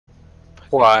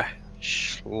Why?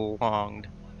 Schlonged.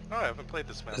 Oh, I haven't played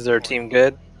this map. Is their before. team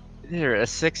good? They're a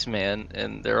 6-man,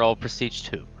 and they're all Prestige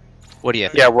 2. What do you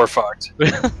think? Yeah, we're fucked.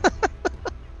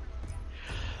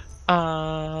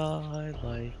 I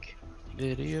like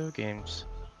video games.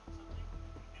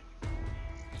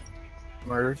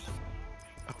 Murders.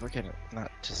 Oh,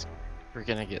 we're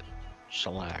gonna get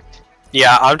shellacked.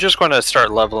 Yeah, I'm just going to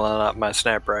start leveling up my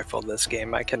sniper rifle this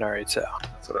game. I can already tell.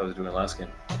 That's what I was doing last game.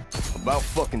 About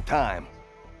fucking time.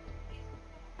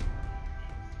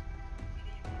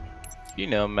 You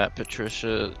know, Matt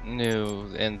Patricia knew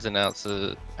the ins and outs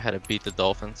of how to beat the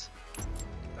Dolphins.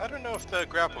 I don't know if the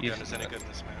grapple gun is any good in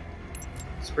this map.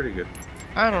 It's pretty good.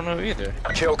 I don't know either.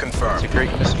 Kill It's a confirmed.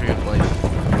 great mystery of life.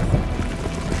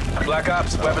 Black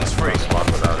Ops, weapons free. Spawn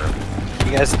without it.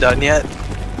 You guys done yet?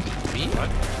 Me?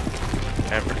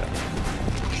 Never done.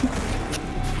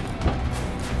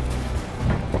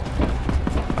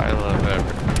 I love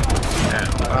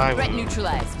Everett. Threat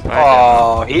neutralized.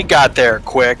 Oh, he got there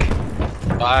quick.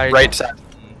 Right side.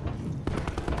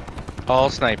 All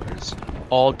snipers.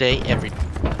 All day, every day.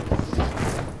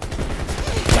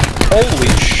 Holy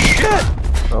shit!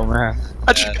 Oh man.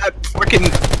 I just got fucking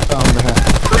Oh man.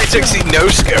 360 no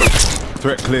scope.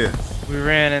 Threat clear. We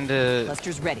ran into...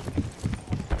 Cluster's ready.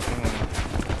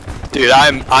 Dude,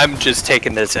 I'm just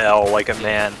taking this L like a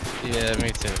man. Yeah, me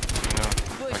too. You know,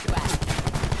 Bushwhack.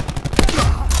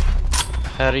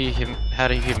 how do you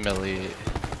humiliate?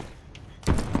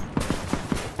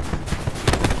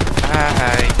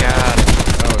 I got it.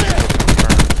 Oh, it's still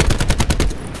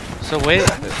confirmed. So wait,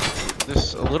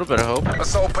 there's a little bit of hope.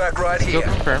 Assault pack right Still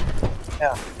here. confirmed.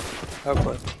 Yeah.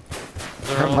 Hopefully.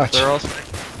 They're all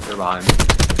They're behind.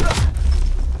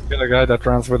 Get a guy that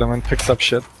runs with him and picks up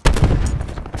shit.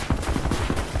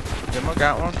 Demo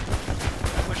got one.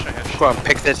 I wish I had shit. Go on,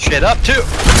 pick that shit up too.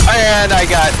 And I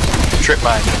got trip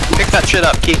mine. Pick that shit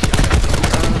up, Keith.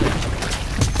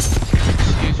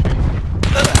 Excuse me.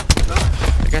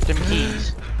 I got them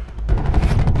keys.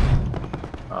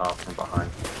 Oh, from behind.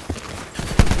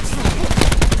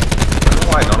 I don't know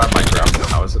why I don't have my grapple.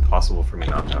 How is it possible for me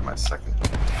not to have my second?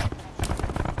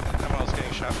 That one was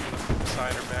getting shot from the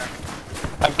side or back.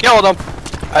 I'm killing them.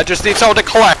 I just need someone to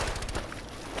collect.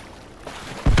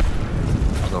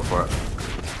 I'll go for it.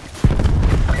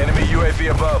 Enemy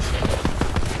UAV above.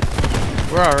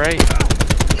 We're alright.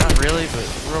 Not really, but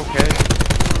we're okay.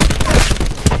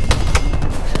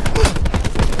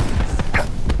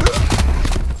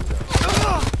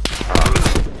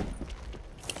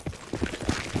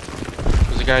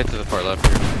 There's a guy to the far left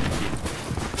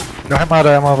here. No, I'm out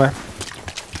there.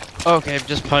 Okay,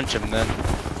 just punch him then.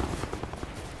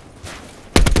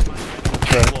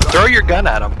 Throw your gun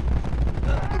at him.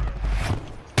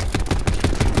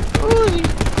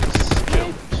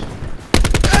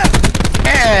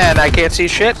 And I can't see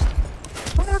shit.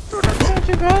 Not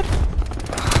too bad.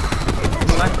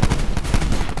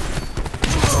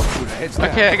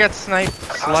 Okay, I got sniped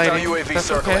sliding. UAV That's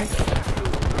circling.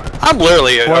 okay. I'm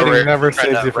literally Sliding over never trying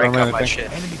saves to you from rank up my anything.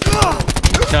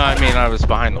 shit. No, I mean I was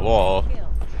behind the wall.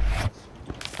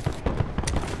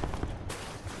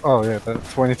 Oh yeah,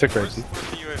 that's when he took right. Where's the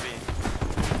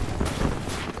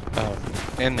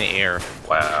UAV? In the air.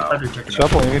 Wow.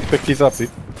 Shuffle, you need to pick these up, dude.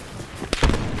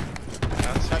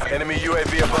 Outside. Enemy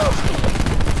UAV above.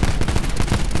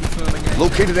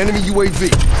 Located enemy UAV.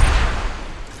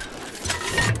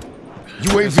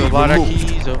 There's a UAV lot of removed.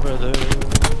 keys over there.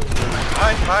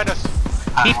 Behind us.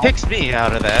 He picks me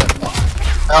out of that.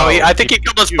 Oh, I think he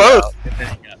killed us You both. out, and then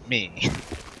he got me.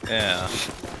 Yeah.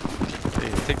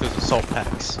 Hey, take those assault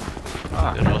packs.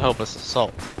 It'll help us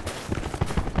assault.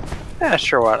 Yeah,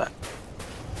 sure, why not?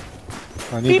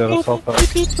 I need that assault pack. Oh,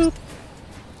 he's getting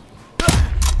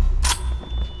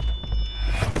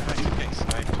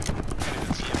sniped. I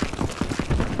didn't see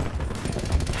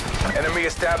him. Enemy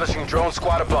establishing drone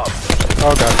squad above.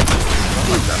 Oh god.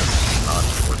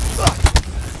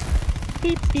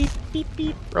 Beep, beep, beep,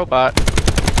 beep. Robot. I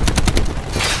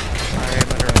am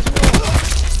under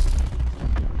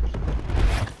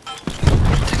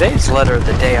Today's letter of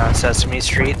the day on Sesame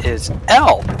Street is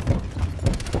L.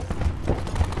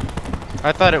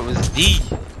 I thought it was D.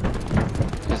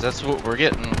 Because that's what we're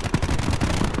getting.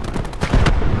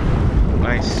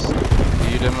 Nice.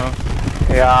 You demo?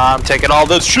 Yeah, I'm taking all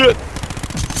this shit.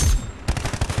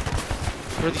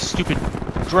 Where are these stupid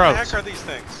What the drones? heck are these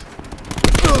things?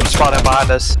 Spawning behind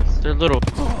us. They're little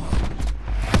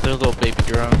baby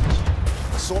drones.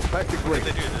 Assault pack What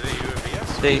degraded. do they do?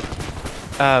 Do they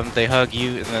UAVs? They hug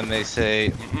you and then they say,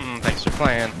 thanks for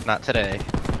playing, not today.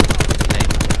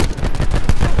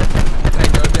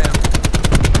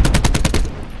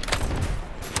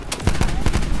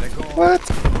 What?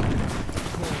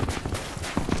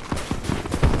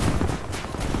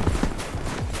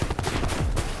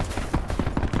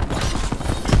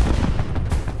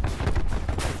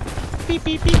 Beep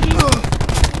beep beep beep.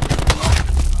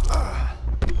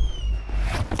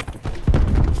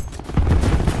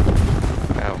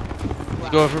 Ow. Let's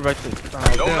go over back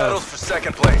to. No medals for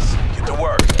second place. Get to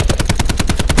work.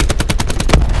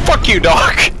 Fuck you,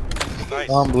 dog. Nice.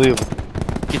 Unbelievable.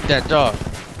 Get that dog.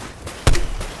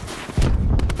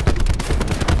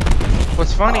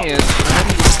 What's funny is we're not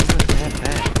even doing that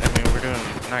bad. I mean, we're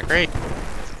doing not great.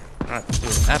 We're not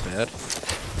doing that bad.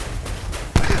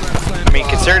 I mean,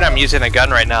 considering I'm using a gun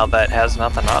right now that has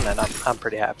nothing on it, I'm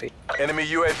pretty happy. Enemy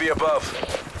UAV above.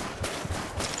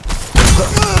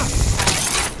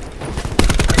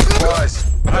 Supplies.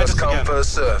 Behind First us come, again.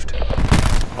 first served.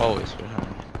 Always behind.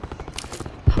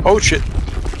 Oh shit.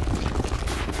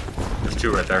 There's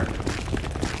 2 right there.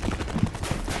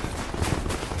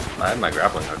 I had my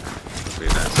grappling hook. That'd be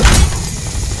nice.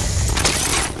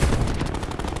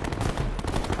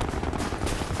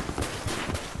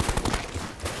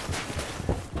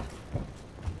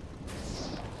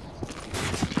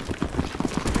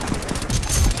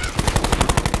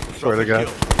 Swear to God.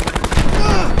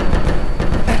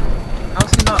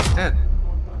 How's he not dead?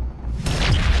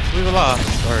 We were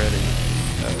lost already.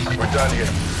 We're done here.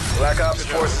 Black Ops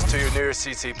forces to your nearest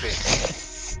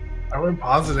CCP. I went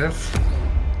positive.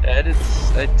 I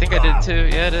think I did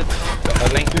too. Yeah, I did. I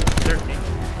think 13.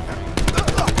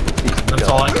 That's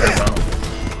all I care about.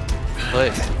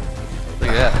 Wait. Look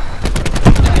at that.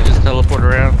 Did you just teleport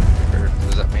around? Or what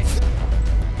does that mean?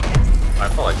 I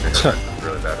felt like they're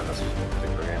really bad in this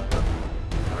particular game, but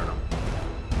I don't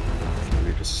know.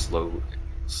 Maybe just slow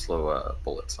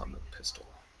bullets on the pistol.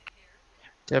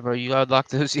 Deborah, you unlocked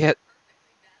those yet?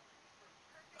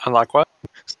 Unlock what?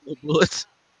 Slow bullets.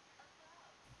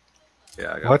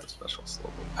 Yeah, I got What? the special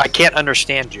slow bullets. I can't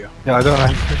understand you. Yeah, I don't know.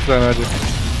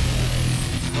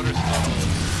 What are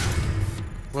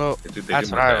slow? Well, They do that's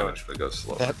more what I damage, but it goes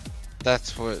slower.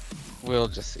 that's what Will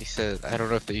just he said. I don't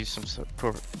know if they use some sort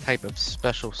of type of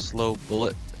special slow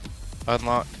bullet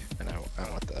unlock, and I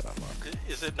want that unlock.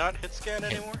 Is it not hit scan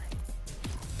anymore?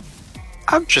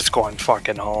 I'm just going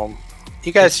fucking home.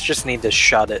 You guys just need to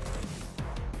shut it.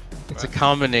 It's a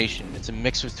combination. It's a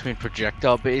mix between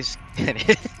projectile based and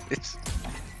it's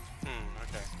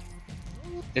Okay.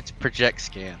 it's project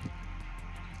scan.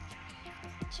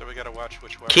 So we gotta watch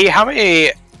which way. Key, how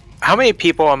many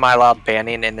people am I allowed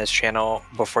banning in this channel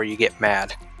before you get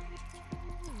mad?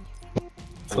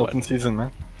 It's open season,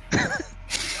 man.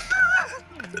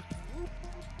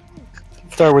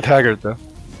 Start with Haggard, though.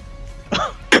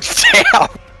 Damn!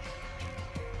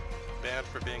 Bad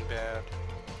for being bad.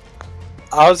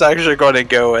 I was actually going to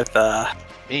go with I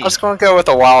was going to go with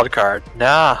a wild card.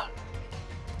 Nah. I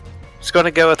was going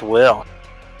to go with Will.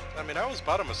 I mean, I was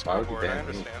bottom of Why would you scoreboard, I ban me?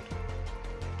 understand.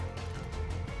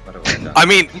 What have I done? I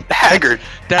mean, Haggard.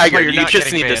 That's why Haggard, you're you not just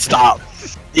getting need to banned. stop.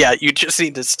 Yeah, you just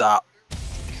need to stop.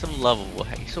 You're so lovable.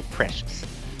 You're so precious.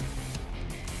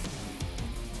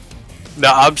 No,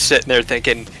 I'm sitting there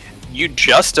thinking, you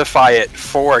justify it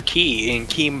for Key, and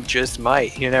Key just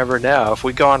might. You never know. If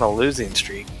we go on a losing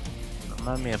streak,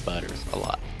 Remind me of Butters a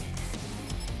lot.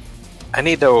 I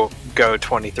need to go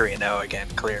 23-0 again,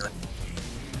 clearly.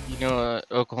 You know what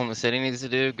Oklahoma City needs to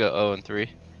do? Go 0-3.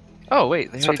 Oh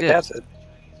wait, they That's what already the did. cat said.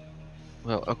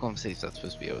 Well, Oklahoma City's not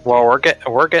supposed to be 0-3. Well,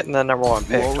 we're getting the #1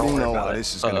 pick. Well, Don't we worry know about how it.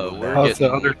 this is gonna go we're down. How's the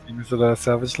getting- other team? Is it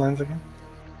Savage Lands again?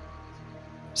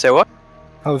 Say what?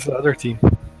 How's the other team?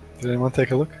 Did anyone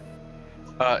take a look?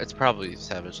 It's probably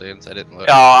Savage Lands. I didn't look.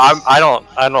 Oh, I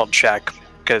don't check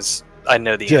because I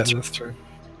know the Yeah, answer. that's true.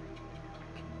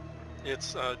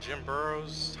 It's Jim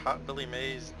Burrows, Hot Billy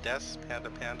Mays, Des, Panda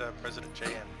Panda, President J,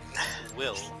 and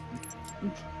Will.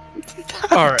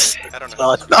 All right. I don't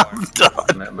know. Done. who's more.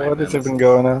 I'm done. What has it been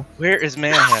going on? Where is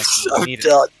Manhattan? I'm Need it.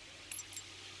 done.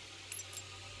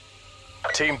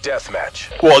 Team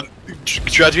deathmatch. Well,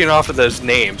 judging off of those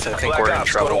names, I think Black we're in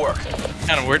Ops, go to trouble. work.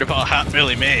 Kind of worried about Hot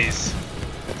Billy Mays.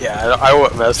 Yeah, I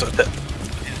wouldn't mess with it.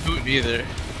 Who would either?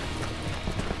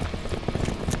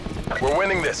 We're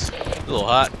winning this. A little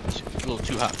hot. A little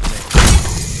too hot for me.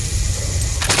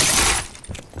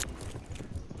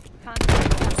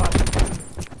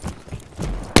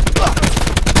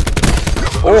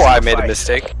 Oh, I made a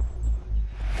mistake.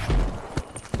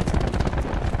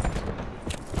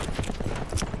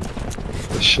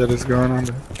 What shit is going on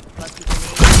there?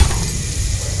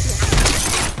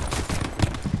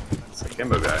 It's a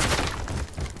Kimbo guy.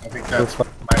 I think that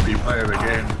might be play of the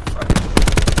game.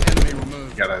 Enemy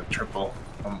removed. Got a triple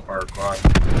or quad.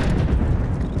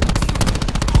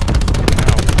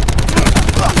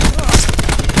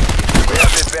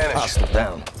 Hostile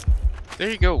down.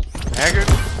 There you go, Haggard.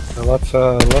 Let's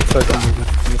move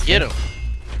it. Get him.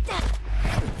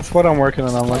 That's what I'm working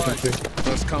on. I'm looking to.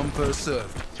 First come, first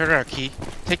serve. Turn around, Key.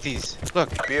 Take these.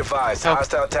 Look. Be advised, Help.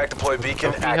 hostile attack deploy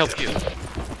beacon Help me help active. you.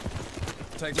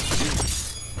 Take it.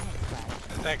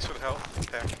 Thanks for the help.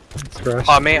 Okay. Let's crash.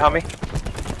 On me.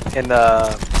 In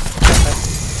the.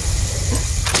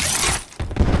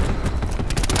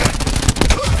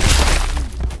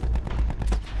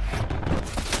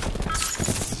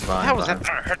 Fine, How was fine.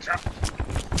 that?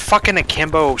 Fucking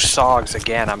akimbo sogs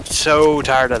again. I'm so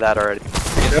tired of that already.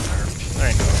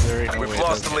 There ain't no We've way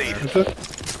lost it the lead. Is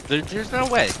it? There's no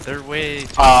way. They're way.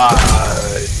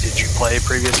 Did you play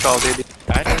previous Call of Duty?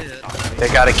 I did. They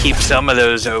gotta keep some of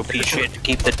those OP shit to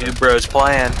keep the dude bros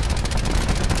playing.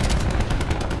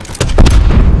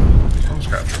 I'm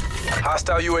scratching.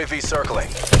 Hostile UAV circling.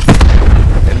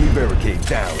 Enemy barricade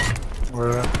down.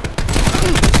 Where?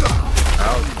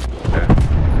 Oh, okay.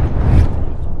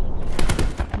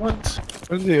 What?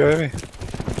 Where's the UAV?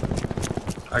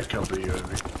 I killed the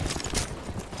UAV.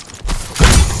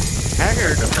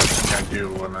 Haggard. That's the thing I do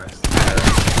when I.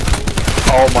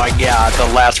 Oh my god, the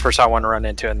last person I want to run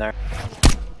into in there.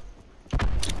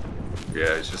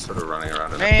 Yeah, he's just sort of running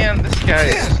around. Man, this guy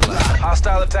is just like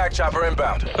Hostile attack chopper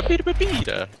inbound. a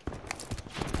beta.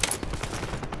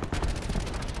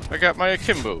 I got my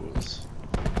akimbos.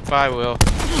 Bye, Will.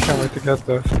 Can't wait to get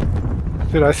those.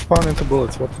 Dude, I spawned into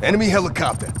bullets. What? The Enemy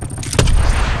helicopter.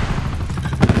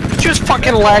 Just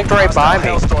fucking lagged right by me.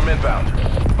 Hailstorm inbound.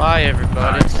 Bye,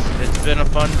 everybody. It's been a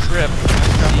fun trip.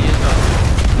 See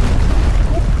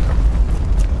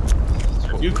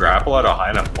you If you grapple at a high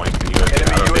enough point, can you get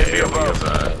Enemy out of the UAV AoE above. of the...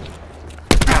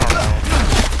 I don't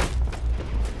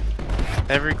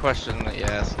know. Every question that you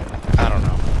ask, I don't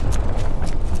know.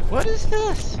 What is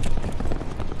this?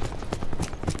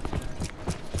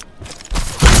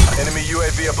 Enemy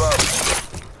UAV above.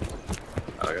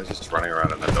 Oh, the guy's just running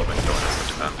around in that building killing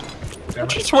us at the I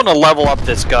just want to level up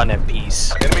this gun in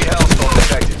peace. Enemy hailstorm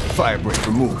detected. Firebreak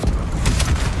removed.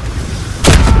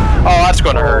 Oh, that's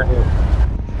gonna hurt.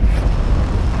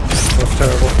 That's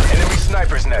terrible. Enemy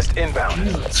sniper's nest inbound.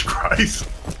 Jesus Christ.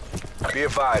 Be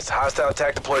advised, hostile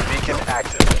attack deploy beacon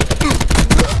active.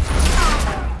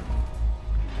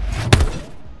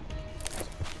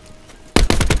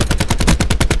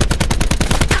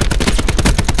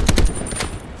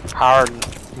 Hard,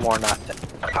 more not.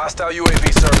 Hostile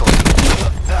UAV circling.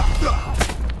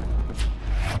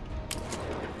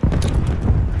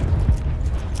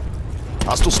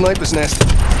 Hostile sniper's nest.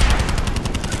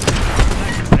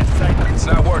 It's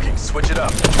not working. Switch it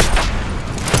up.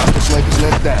 Hostile sniper's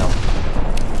nest down.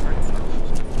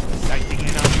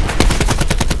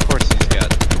 Of course he's got.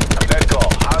 Dead call.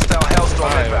 Hostile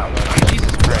hailstorm inbound.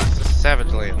 Jesus Christ, this is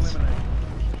Savage Lands.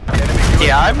 Enemy UAV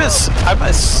Yeah, I above.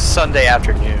 miss Sunday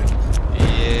afternoon.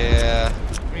 Yeah,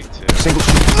 me too. Single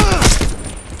shoot.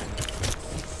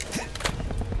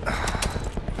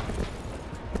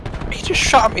 He just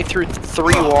shot me through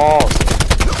 3 walls.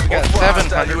 We got Multiple 700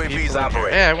 hostile people UAVs in here.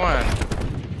 operate. Yeah, I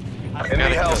won.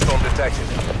 Enemy hailstorm detected.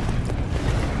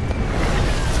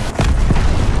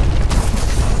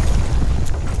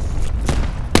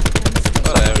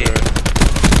 Whatever.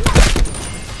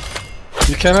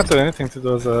 You cannot do anything to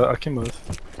those akimbos.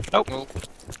 Nope.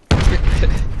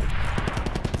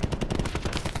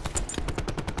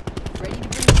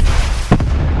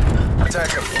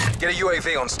 Attack him. Get a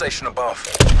UAV on station above.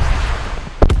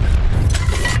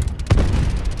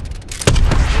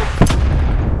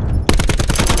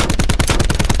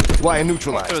 Wire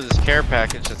neutralized. Through this care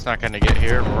package that's not gonna get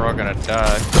here, and we're all gonna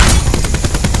die.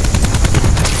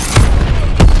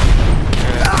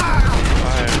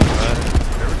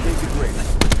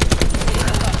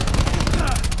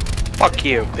 Fuck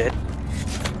you, bitch.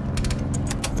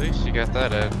 At least you got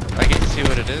that in. I get to see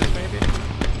what it is, maybe?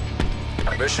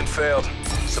 Mission failed.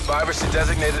 Survivors to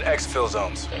designated exfil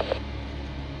zones.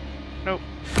 Nope.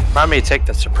 Remind me to take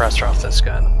the suppressor off this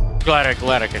gun. Glad I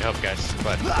could help, guys.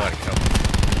 Glad I could help.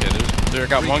 Yeah, there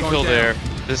got one kill there.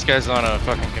 This guy's on a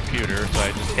fucking computer, so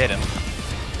I just hit him.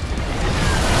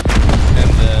 And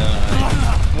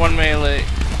then one melee.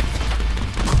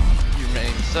 Your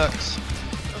main sucks.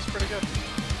 That was pretty good. It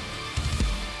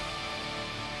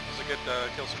was a good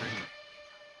kill streak.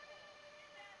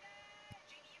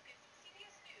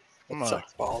 Come on.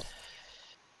 Sucks balls.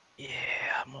 Yeah,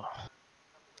 I'm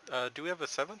on. Do we have a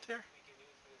 7th here?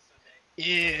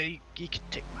 Yeah, you can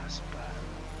take my spot.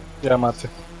 Yeah, Matsu.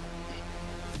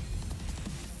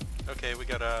 Okay, we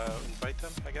gotta invite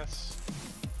them, I guess.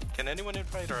 Can anyone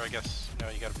invite, or I guess, no,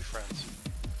 you gotta be friends.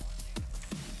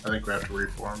 I think we have to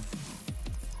reform.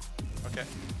 Okay.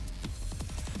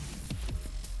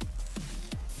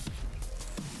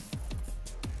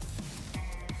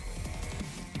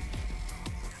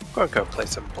 I'm gonna go play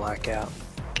some Blackout.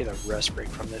 Get a rest break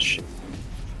from this shit.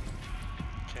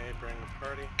 Okay, bring the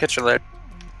party. Catch you later.